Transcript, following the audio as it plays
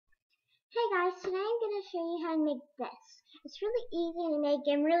Hey guys, today I'm going to show you how to make this. It's really easy to make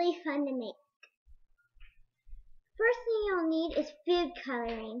and really fun to make. First thing you'll need is food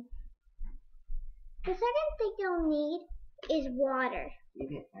coloring. The second thing you'll need is water.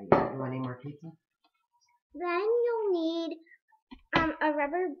 You want any more pizza? Then you'll need a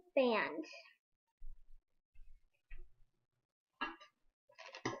rubber band.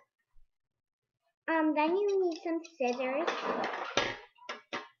 Then you need some scissors.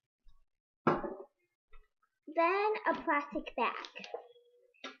 Then a plastic bag.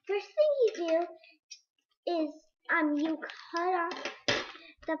 First thing you do is you cut off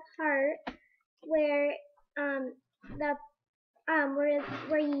the part where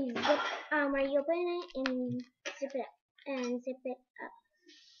where you open it and zip it up.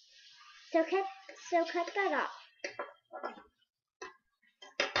 So cut that off.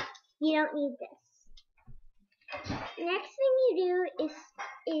 You don't need this. Next thing you do is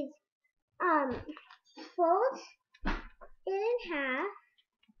fold it in half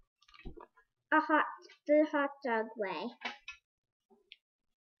the hot dog way.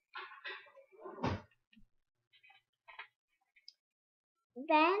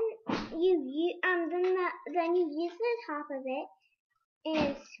 Then you use the top of it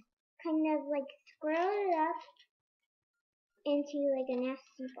and kind of like squirrel it up into like a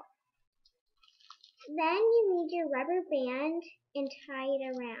nasty ball. Then you need your rubber band and tie it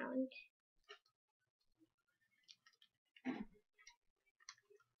around.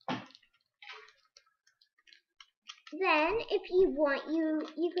 Then, if you want,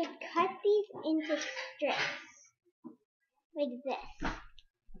 you could cut these into strips like this.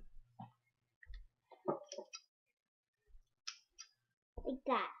 Like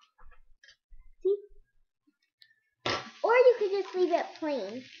that. See? Or you could just leave it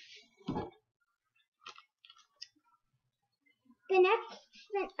plain. The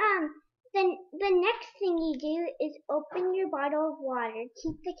next thing you do is open your bottle of water.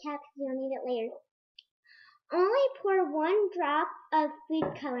 Keep the cap because you'll need it later. Only pour 1 drop of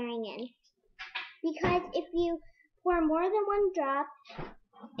food coloring in, because if you pour more than 1 drop,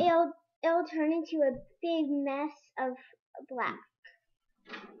 it'll turn into a big mess of black.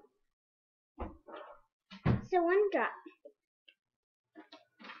 So 1 drop.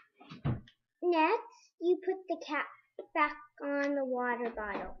 Next, you put the cap back on the water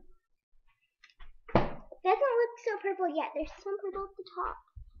bottle. Doesn't look so purple yet. There's some purple at the top.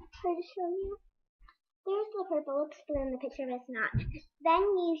 Try to show you. There's the purple. Looks blue in the picture, but it's not. Then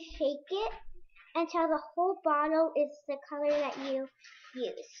you shake it until the whole bottle is the color that you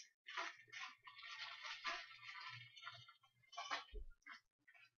use.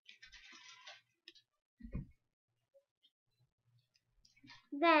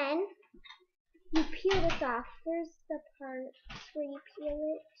 Then you peel this off. Where's the part where you peel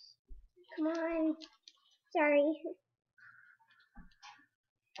it? Come on. Sorry.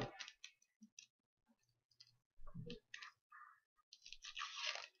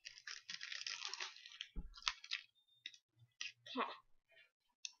 Okay.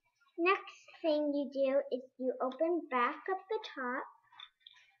 Next thing you do is you open back up the top.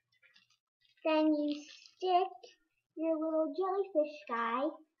 Then you stick your little jellyfish guy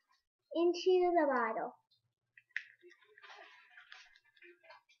into the bottle.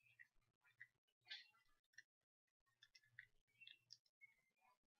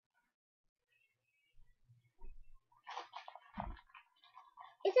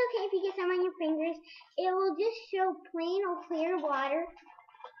 It's okay if you get some on your fingers. It will just show plain or clear water,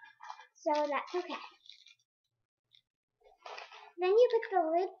 so that's okay. Then you put the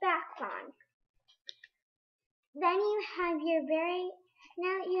lid back on. Then you have your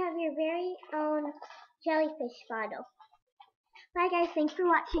very own jellyfish bottle. Bye guys, thanks for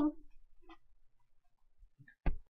watching.